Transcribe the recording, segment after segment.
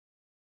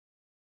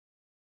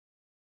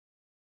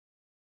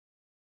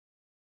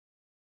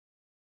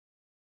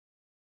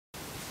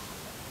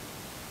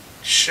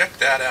Check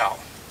that out.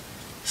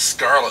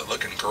 Scarlet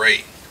looking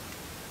great.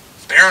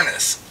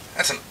 Baroness,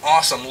 that's an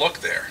awesome look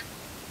there.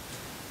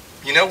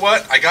 You know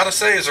what? I gotta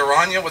say,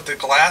 Zaranya with the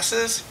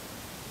glasses,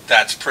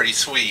 that's pretty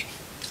sweet.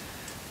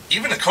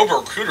 Even the Cobra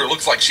Recruiter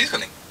looks like she's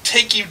gonna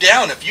take you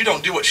down if you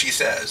don't do what she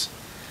says.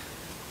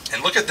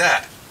 And look at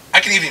that. I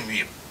can even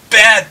be a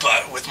bad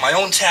butt with my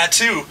own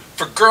tattoo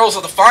for girls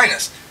of the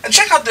finest. And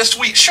check out this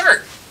sweet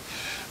shirt.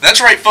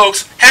 That's right,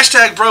 folks.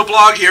 Hashtag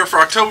BroBlog here for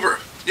October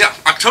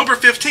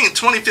 15th,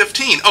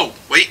 2015. Oh,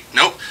 wait,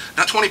 nope,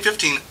 not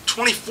 2015,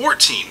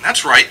 2014.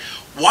 That's right.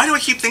 Why do I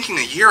keep thinking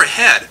a year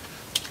ahead?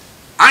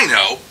 I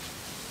know.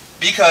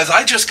 Because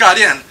I just got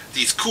in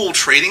these cool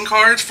trading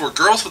cards for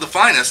girls of the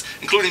finest,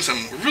 including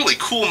some really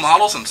cool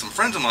models and some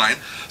friends of mine,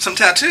 some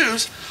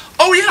tattoos.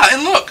 Oh yeah,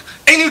 and look,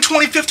 a new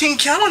 2015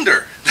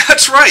 calendar.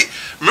 That's right.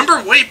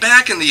 Remember way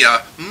back in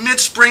the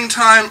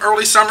mid-springtime,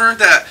 early summer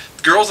that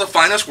Girls of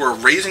Finest were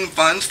raising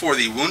funds for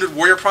the Wounded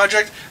Warrior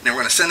Project, and they were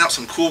going to send out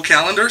some cool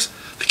calendars?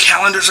 The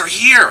calendars are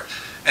here.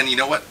 And you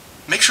know what?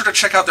 Make sure to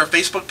check out their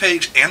Facebook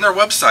page and their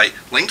website,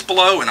 linked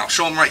below, and I'll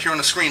show them right here on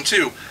the screen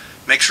too.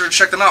 Make sure to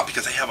check them out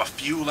because they have a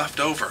few left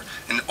over.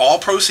 And all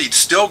proceeds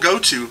still go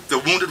to the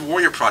Wounded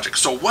Warrior Project,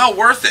 so well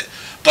worth it.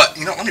 But,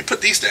 you know, let me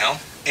put these down,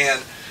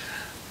 and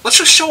let's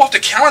just show off the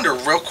calendar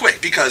real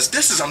quick because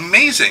this is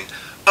amazing.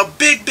 A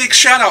big, big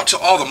shout out to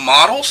all the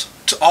models,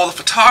 to all the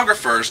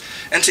photographers,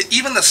 and to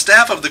even the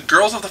staff of the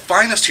Girls of the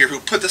Finest here who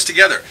put this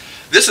together.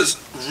 This is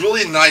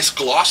really nice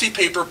glossy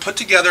paper put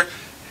together.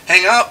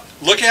 Hang out,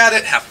 look at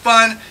it, have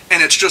fun,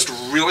 and it's just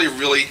really,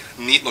 really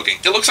neat looking.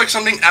 It looks like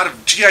something out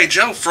of G.I.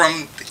 Joe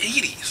from the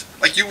 80s.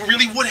 Like you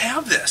really would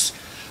have this.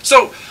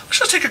 So let's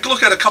just take a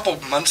look at a couple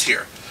of months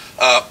here.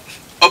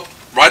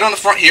 Right on the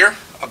front here,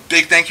 a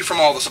big thank you from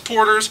all the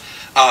supporters.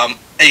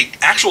 A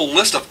actual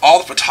list of all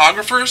the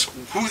photographers,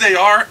 who they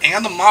are,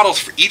 and the models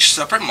for each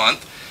separate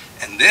month.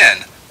 And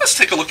then, let's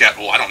take a look at,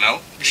 I don't know,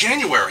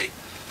 January.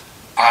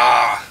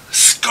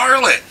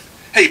 Scarlet.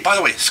 Hey, by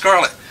the way,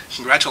 Scarlet,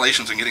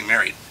 congratulations on getting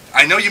married.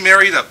 I know you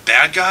married a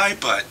bad guy,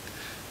 but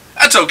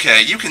that's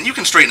okay. You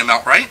can straighten him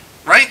out, right?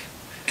 Right?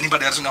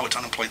 Anybody that doesn't know it's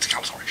unemployed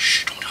account, sorry.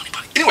 Shh, don't tell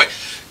anybody. Anyway,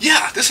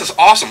 yeah, this is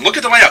awesome. Look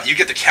at the layout. You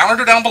get the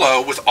calendar down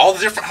below with all the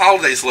different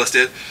holidays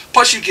listed,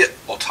 plus you get,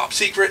 top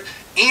secret,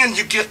 and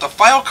you get the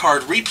file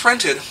card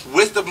reprinted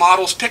with the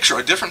model's picture,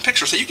 a different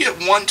picture. So you get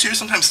 1, 2,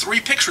 sometimes 3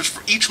 pictures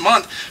for each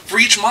month, for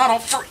each model,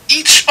 for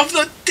each of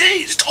the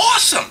days. It's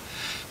awesome.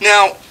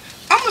 Now,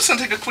 I'm just going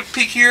to take a quick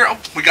peek here. Oh,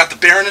 we got the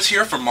Baroness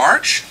here for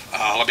March.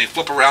 Let me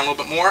flip around a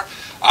little bit more.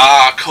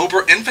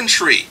 Cobra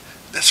Infantry.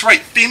 That's right,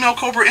 female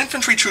Cobra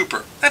Infantry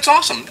Trooper. That's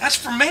awesome. That's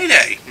for May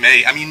Day.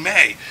 May.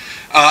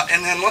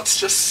 And then let's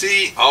just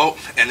see. Oh,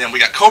 and then we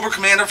got Cobra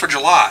Commander for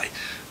July.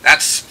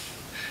 That's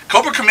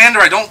Cobra Commander.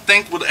 I don't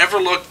think would ever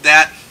look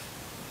that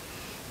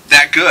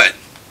good.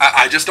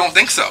 I just don't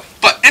think so.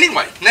 But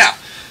anyway, now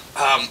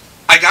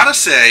I gotta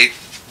say,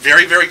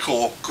 very, very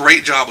cool.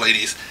 Great job,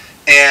 ladies.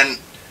 And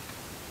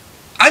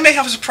I may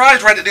have a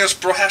surprise right at this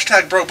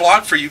hashtag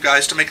BroBlog for you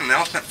guys to make an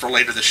announcement for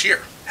later this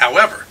year.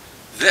 However,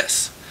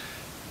 this,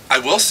 I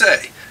will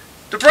say,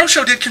 the Breaux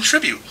Show did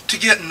contribute to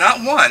get not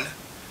one,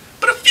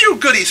 but a few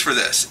goodies for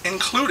this,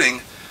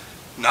 including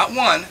not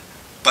one,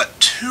 but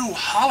 2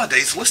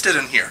 holidays listed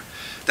in here.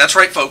 That's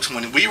right, folks.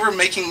 When we were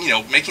making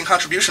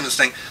contribution to this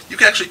thing, you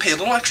could actually pay a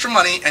little extra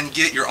money and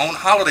get your own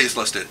holidays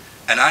listed.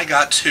 And I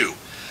got 2.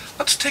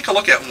 Let's take a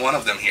look at one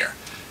of them here.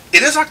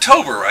 It is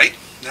October, right?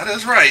 That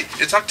is right.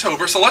 It's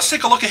October. So let's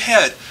take a look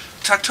ahead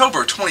to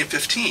October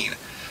 2015.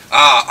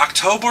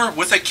 October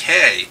with a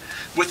K,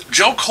 with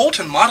Joe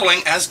Colton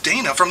modeling as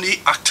Dana from the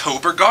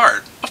October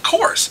Guard. Of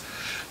course.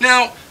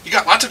 Now, you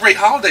got lots of great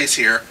holidays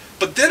here,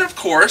 but then, of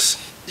course,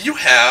 you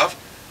have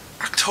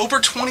October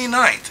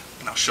 29th.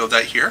 And I'll show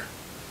that here.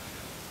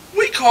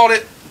 We called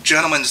it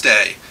Gentleman's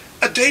Day,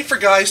 a day for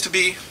guys to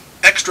be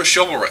extra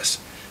chivalrous.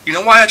 You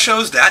know why I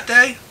chose that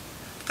day?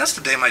 That's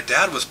the day my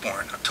dad was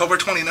born, October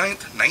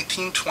 29th,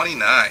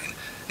 1929. And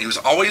he was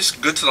always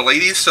good to the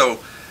ladies, so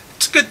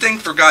it's a good thing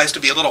for guys to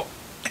be a little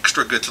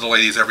extra good to the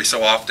ladies every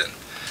so often.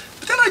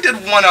 But then I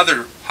did one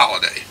other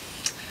holiday.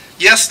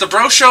 Yes, the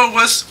Breaux Show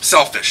was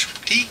selfish.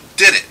 He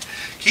did it.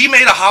 He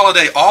made a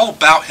holiday all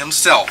about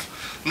himself.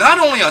 Not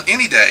only on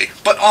any day,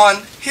 but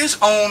on his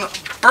own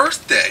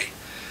birthday,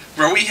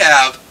 where we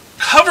have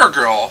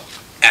CoverGirl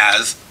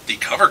as the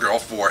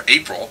CoverGirl for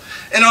April.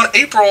 And on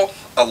April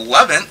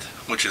 11th,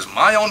 which is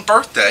my own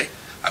birthday,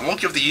 I won't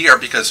give the year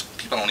because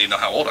people don't need to know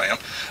how old I am,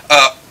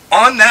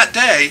 on that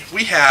day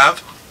we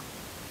have,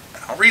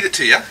 I'll read it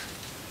to you,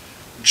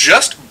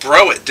 Just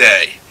Bro It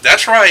Day.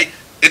 That's right,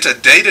 it's a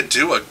day to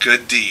do a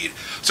good deed.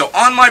 So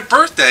on my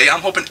birthday,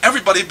 I'm hoping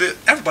everybody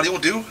will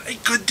do a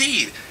good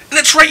deed. And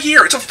it's right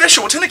here, it's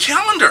official, it's in the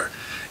calendar.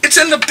 It's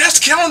in the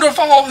best calendar of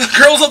all, the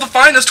Girls of the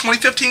Finest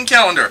 2015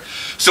 calendar.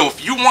 So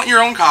if you want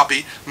your own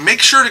copy, make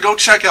sure to go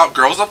check out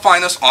Girls of the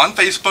Finest on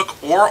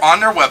Facebook or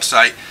on their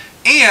website.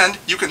 And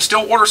you can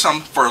still order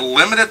some for a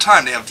limited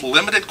time. They have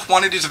limited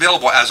quantities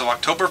available as of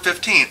October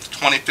 15th,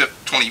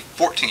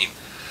 2014.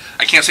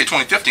 I can't say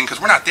 2015 because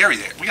we're not there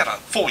yet. We got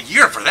a full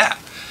year for that.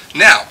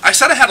 Now, I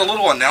said I had a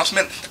little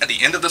announcement at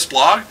the end of this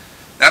blog.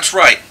 That's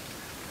right.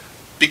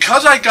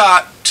 Because I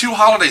got 2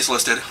 holidays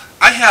listed,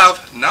 I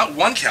have not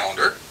 1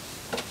 calendar,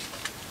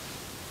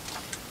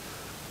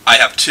 I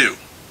have 2.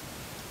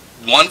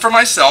 One for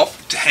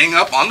myself to hang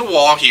up on the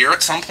wall here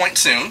at some point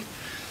soon,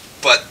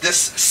 but this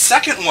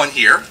second one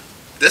here,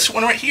 this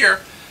one right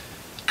here,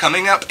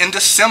 coming up in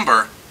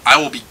December, I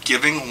will be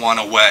giving one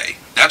away.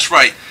 That's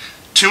right.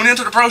 Tune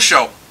into the Breaux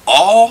Show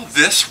all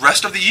this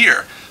rest of the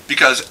year,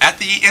 because at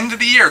the end of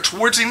the year,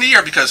 towards the end of the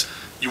year, because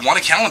you want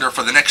a calendar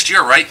for the next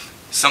year, right?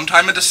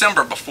 Sometime in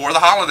December, before the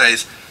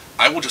holidays,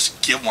 I will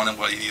just give one of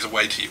these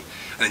away to you.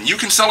 And then you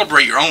can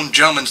celebrate your own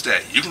Gentleman's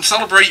Day. You can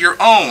celebrate your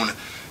own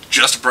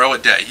Just Bro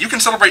It Day. You can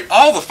celebrate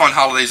all the fun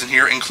holidays in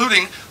here,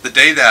 including the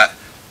day that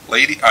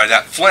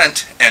that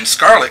Flint and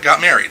Scarlett got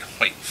married.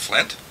 Wait,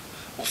 Flint?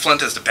 Well,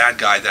 Flint is the bad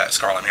guy that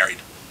Scarlett married.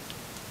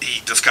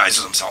 He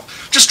disguises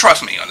himself. Just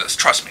trust me on this.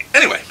 Trust me.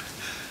 Anyway,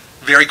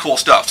 very cool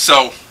stuff.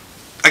 So,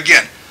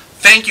 again,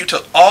 thank you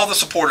to all the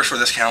supporters for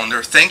this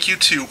calendar. Thank you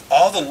to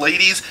all the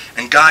ladies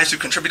and guys who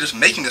contributed to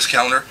making this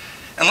calendar.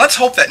 And let's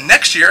hope that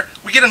next year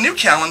we get a new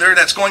calendar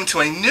that's going to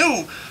a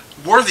new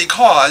worthy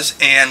cause.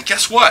 And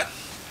guess what?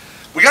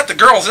 We got the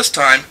girls this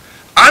time.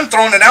 I'm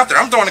throwing it out there.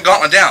 I'm throwing the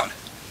gauntlet down.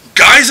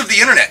 Guys of the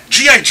internet,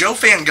 G.I. Joe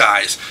fan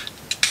guys,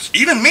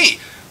 even me,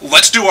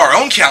 let's do our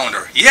own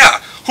calendar.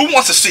 Yeah, who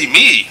wants to see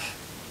me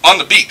on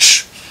the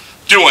beach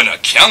doing a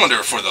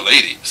calendar for the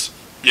ladies?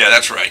 Yeah,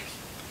 that's right.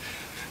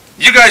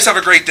 You guys have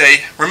a great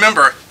day.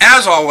 Remember,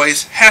 as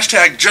always,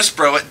 hashtag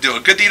JustBroIt, do a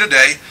good deed a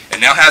day. It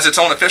now has its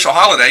own official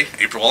holiday,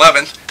 April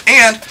 11th.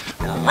 And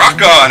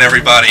rock on,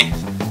 everybody.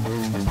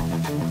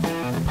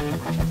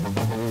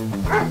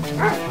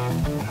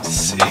 Let's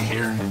see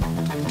here.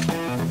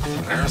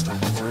 There's the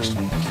first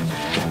one.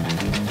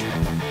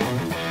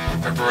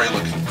 February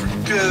looking pretty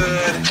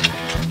good.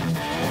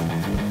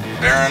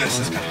 Baroness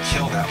is going to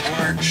kill that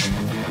March.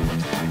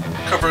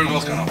 Covered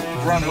Will's going to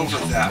run over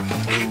that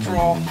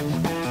April.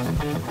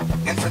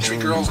 Infantry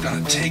Girl's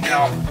going to take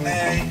out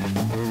May.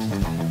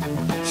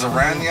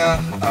 Zarania,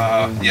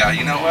 yeah,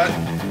 you know what?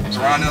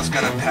 Zarania's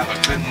going to have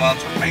a good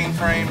month with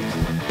Mainframe.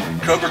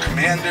 Cobra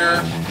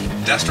Commander,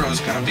 Destro's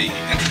going to be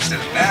interested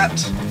in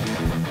that.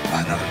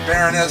 Another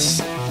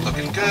Baroness,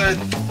 looking good.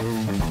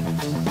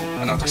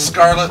 Another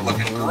Scarlet,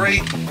 looking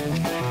great.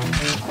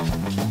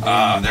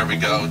 There we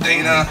go,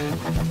 Dana.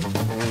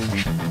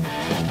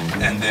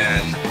 And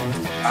then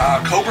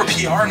Cobra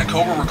PR and a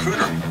Cobra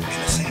Recruiter in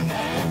the same one.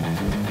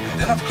 And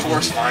then, of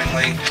course,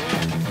 finally,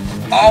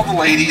 all the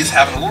ladies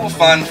having a little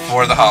fun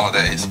for the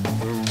holidays.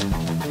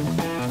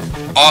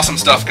 Awesome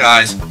stuff,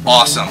 guys.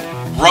 Awesome.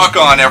 Rock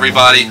on,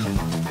 everybody.